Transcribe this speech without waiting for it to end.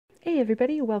Hey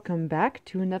everybody, welcome back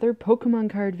to another Pokemon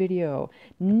card video.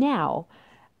 Now,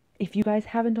 if you guys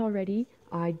haven't already,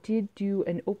 I did do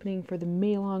an opening for the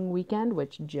May-long weekend,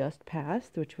 which just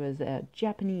passed, which was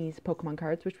Japanese Pokemon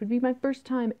cards, which would be my first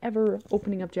time ever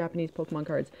opening up Japanese Pokemon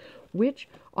cards, which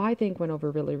I think went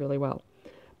over really, really well.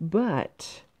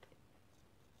 But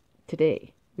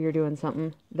today, we are doing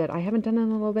something that I haven't done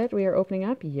in a little bit. We are opening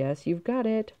up, yes, you've got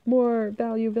it, more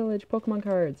Value Village Pokemon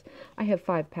cards. I have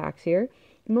 5 packs here.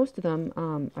 Most of them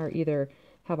are either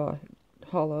have a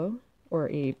holo or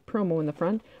a promo in the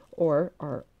front, or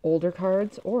are older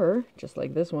cards, or just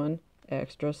like this one,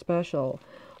 extra special.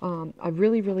 I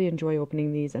really, really enjoy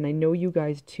opening these, and I know you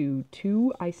guys too.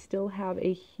 I still have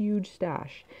a huge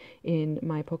stash in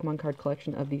my Pokemon card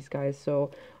collection of these guys, so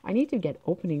I need to get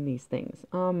opening these things.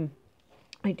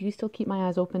 I do still keep my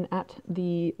eyes open at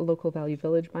the local Value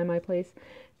Village by my place.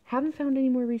 Haven't found any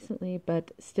more recently,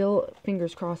 but still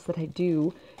fingers crossed that I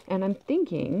do. And I'm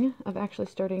thinking of actually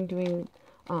starting doing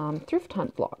thrift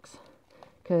hunt vlogs,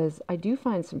 because I do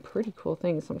find some pretty cool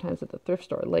things sometimes at the thrift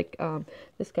store. Like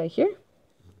this guy here,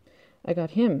 I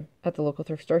got him at the local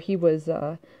thrift store. He was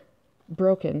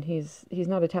broken. He's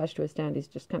not attached to a stand. He's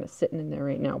just kind of sitting in there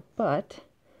right now. But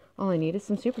all I need is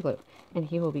some super glue, and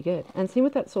he will be good. And same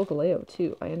with that Solgaleo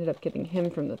too. I ended up getting him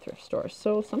from the thrift store.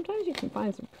 So sometimes you can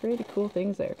find some pretty cool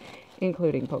things there,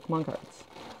 including Pokemon cards.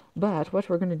 But what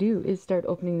we're going to do is start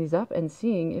opening these up and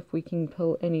seeing if we can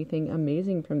pull anything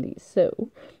amazing from these. So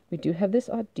we do have this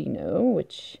Audino,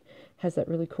 which has that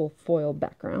really cool foil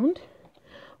background.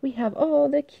 We have, oh,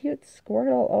 the cute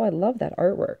Squirtle. Oh, I love that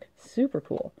artwork. Super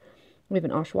cool. We have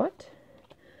an Oshawott,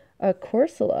 a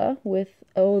Corsola with,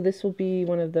 oh, this will be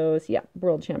one of those, yeah,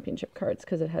 World Championship cards,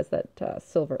 because it has that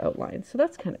silver outline. So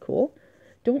that's kind of cool.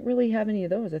 Don't really have any of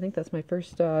those. I think that's my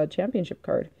first championship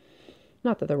card.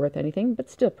 Not that they're worth anything, but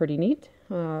still pretty neat.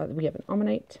 We have an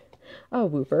Omanyte, a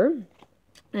Wooper,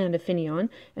 and a Finneon.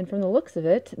 And from the looks of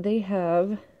it, they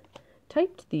have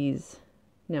typed these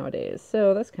nowadays.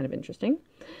 So that's kind of interesting.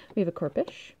 We have a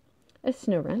Corphish, a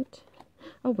Snorunt,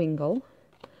 a Wingull,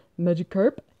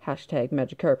 Magikarp, hashtag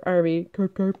Magikarp Army,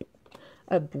 Carp,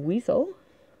 a Buizel,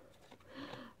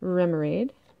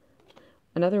 Remoraid,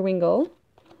 another Wingull.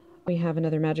 We have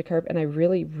another Magikarp, and I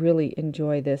really, really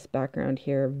enjoy this background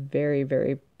here. Very,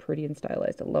 very pretty and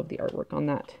stylized. I love the artwork on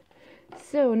that.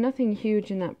 So nothing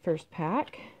huge in that first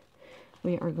pack.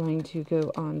 We are going to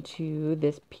go on to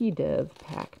this Pidove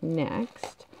pack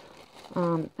next.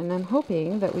 And I'm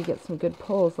hoping that we get some good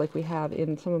pulls like we have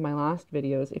in some of my last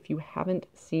videos. If you haven't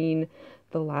seen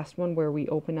the last one where we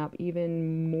open up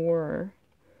even more,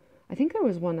 I think there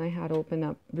was one I had open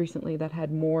up recently that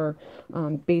had more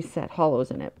base set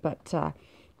hollows in it, but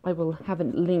I will have a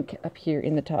link up here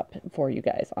in the top for you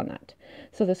guys on that.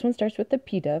 So this one starts with the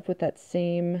Pidove with that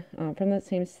same,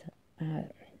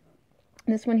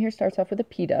 this one here starts off with a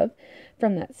Pidove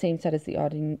from that same set as the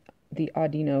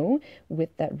Audino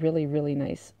with that really, really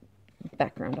nice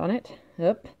background on it.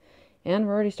 Up. And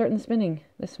we're already starting the spinning.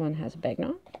 This one has a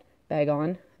Bagnon,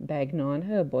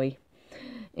 oh boy,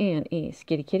 and a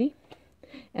Skitty Kitty,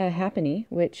 a Happiny,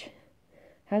 which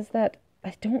has that,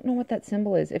 I don't know what that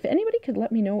symbol is. If anybody could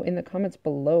let me know in the comments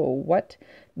below what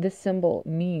this symbol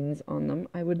means on them,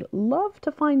 I would love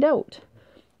to find out.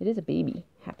 It is a baby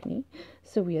Happiny.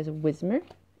 So we have a Whismur,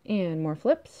 and more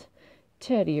flips,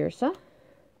 Teddiursa,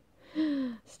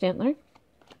 Stantler,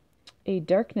 a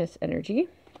Darkness Energy.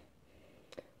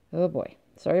 Oh boy,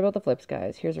 sorry about the flips,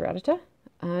 guys. Here's a Rattata,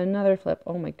 another flip.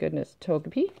 Oh my goodness,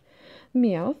 Togepi,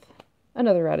 Meowth,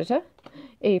 another Rattata,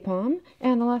 Apom,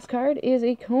 and the last card is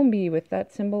a Combee with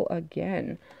that symbol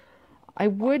again. I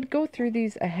would go through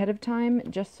these ahead of time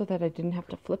just so that I didn't have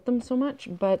to flip them so much,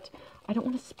 but I don't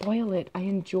want to spoil it. I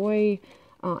enjoy,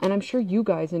 and I'm sure you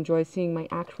guys enjoy seeing my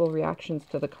actual reactions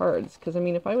to the cards, because I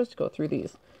mean, if I was to go through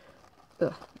these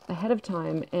ahead of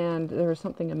time and there was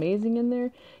something amazing in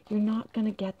there, you're not going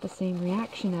to get the same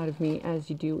reaction out of me as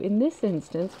you do in this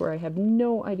instance where I have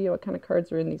no idea what kind of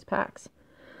cards are in these packs.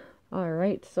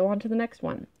 Alright, so on to the next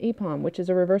one. Apom, which is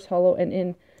a reverse holo and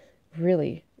in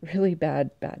really, really bad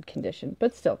condition,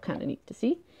 but still kind of neat to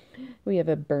see. We have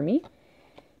a Burmy,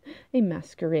 a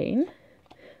Masquerain,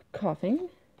 Coughing,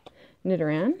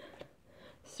 Nidoran,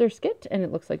 Surskit, and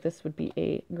it looks like this would be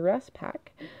a grass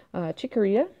pack,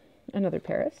 Chikorita, another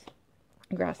Paris,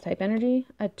 grass type energy,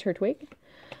 a Turtwig,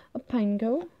 a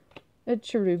Pineco, a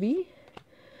Cherubi,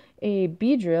 a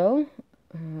Beedrill,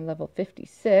 level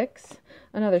 56,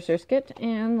 another Surskit,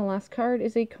 and the last card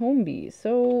is a Combee.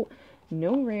 So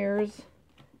no rares,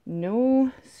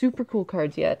 no super cool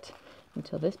cards yet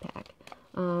until this pack.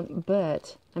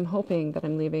 But I'm hoping that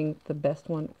I'm leaving the best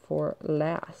one for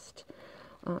last.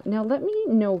 Now let me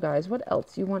know, guys, what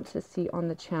else you want to see on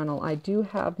the channel. I do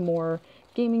have more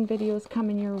gaming videos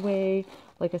coming your way.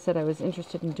 Like I said, I was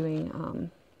interested in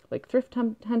doing like thrift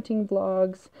hunting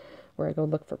vlogs where I go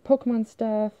look for Pokemon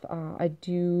stuff. I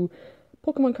do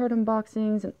Pokemon card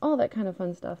unboxings and all that kind of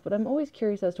fun stuff, but I'm always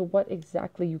curious as to what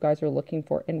exactly you guys are looking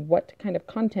for and what kind of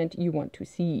content you want to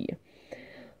see.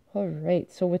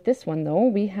 Alright, so with this one though,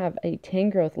 we have a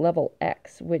Tangrowth level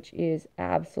X, which is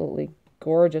absolutely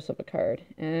gorgeous of a card,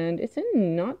 and it's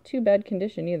in not too bad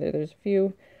condition either. There's a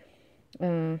few,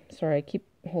 sorry, I keep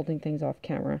holding things off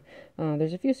camera.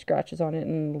 There's a few scratches on it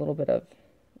and a little bit of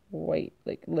white,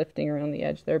 like, lifting around the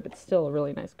edge there, but still a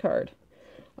really nice card.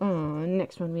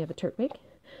 Next one we have a Turtwig,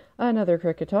 another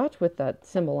Kricketot with that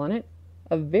symbol on it,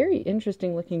 a very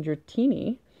interesting looking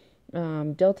Dratini,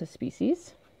 Delta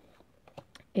species,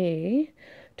 a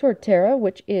Torterra,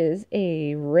 which is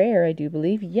a rare, I do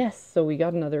believe. Yes, so we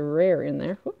got another rare in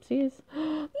there. Whoopsies.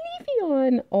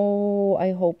 Leafeon! Oh,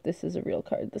 I hope this is a real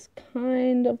card. This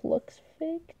kind of looks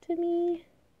fake to me.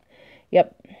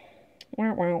 Yep.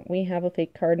 Wow, we have a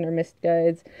fake card in our mist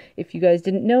guides. If you guys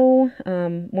didn't know,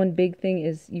 one big thing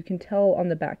is you can tell on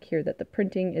the back here that the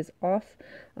printing is off.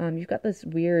 You've got this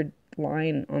weird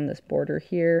line on this border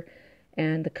here,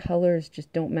 and the colors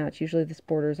just don't match. Usually this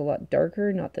border is a lot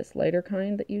darker, not this lighter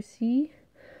kind that you see.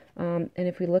 And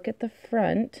if we look at the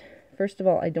front, first of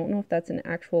all, I don't know if that's an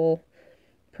actual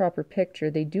proper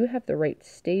picture. They do have the right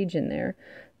stage in there,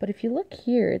 but if you look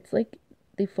here, it's like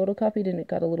they photocopied and it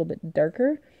got a little bit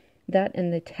darker. That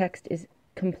and the text is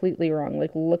completely wrong.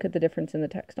 Like, look at the difference in the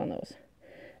text on those.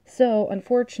 So,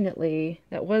 unfortunately,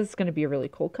 that was going to be a really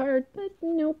cool card, but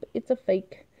nope, it's a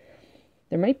fake.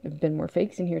 There might have been more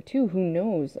fakes in here too, who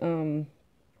knows.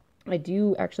 I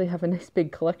do actually have a nice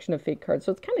big collection of fake cards,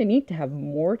 so it's kind of neat to have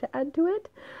more to add to it.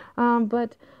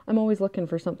 But I'm always looking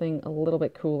for something a little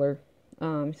bit cooler.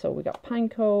 So we got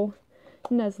Pineco,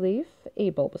 Nuzleaf,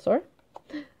 a Bulbasaur,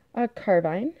 a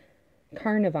Carnivine,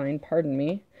 pardon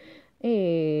me,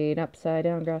 an upside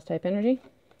down grass type energy,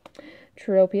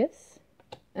 Tropius,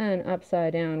 an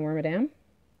upside down Wormadam,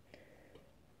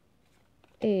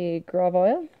 a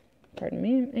Gravoil, pardon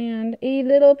me, and a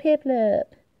little Piplup.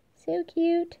 So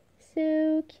cute,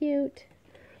 so cute.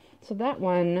 So that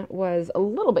one was a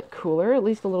little bit cooler, at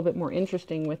least a little bit more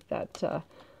interesting with that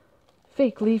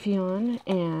fake Leafeon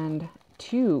and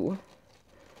 2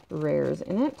 rares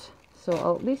in it. So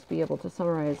I'll at least be able to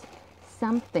summarize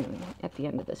something at the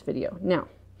end of this video. Now,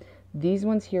 these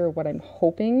ones here are what I'm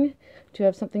hoping to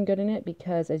have something good in it,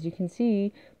 because as you can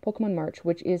see, Pokemon March,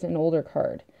 which is an older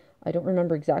card. I don't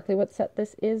remember exactly what set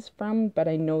this is from, but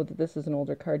I know that this is an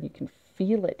older card. You can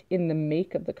feel it in the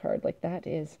make of the card. Like, that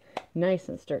is nice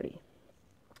and sturdy.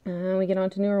 We get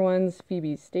on to newer ones.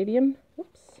 Phoebe's Stadium.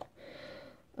 Whoops.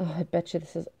 Oh, I bet you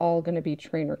this is all going to be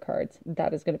trainer cards.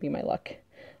 That is going to be my luck.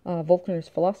 Volkner's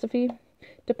Philosophy.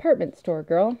 Department Store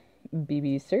Girl.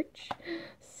 BB's Search,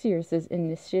 Sears'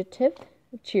 Initiative,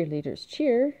 Cheerleaders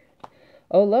Cheer.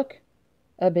 Oh, look,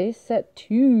 a base set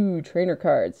 2 trainer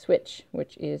cards, Switch,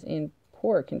 which is in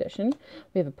poor condition.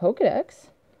 We have a Pokedex,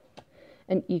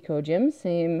 an Eco Gym,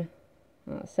 same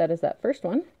set as that first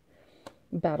one,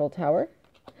 Battle Tower,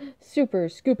 Super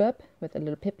Scoop Up with a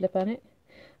little Piplup on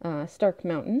it, Stark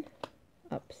Mountain,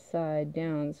 upside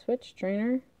down Switch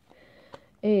trainer,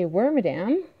 a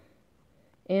Wormadam.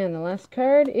 And the last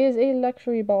card is a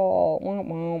Luxury Ball. Womp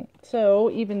womp. So,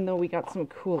 even though we got some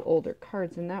cool older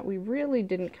cards in that, we really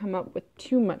didn't come up with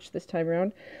too much this time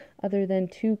around, other than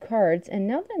 2 cards. And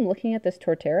now that I'm looking at this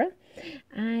Torterra,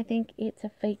 I think it's a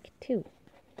fake too.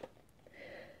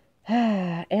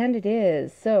 And it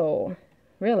is. So,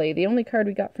 really, the only card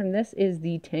we got from this is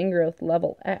the Tangrowth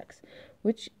level X,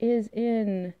 which is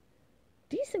in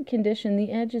decent condition.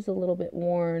 The edge is a little bit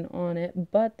worn on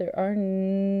it, but there are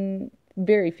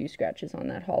very few scratches on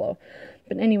that hollow.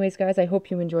 But anyways, guys, I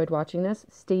hope you enjoyed watching this.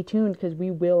 Stay tuned, because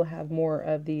we will have more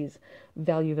of these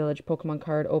Value Village Pokemon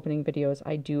card opening videos.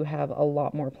 I do have a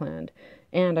lot more planned,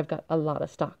 and I've got a lot of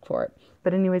stock for it.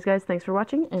 But anyways, guys, thanks for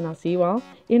watching, and I'll see you all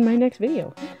in my next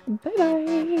video.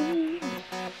 Bye-bye!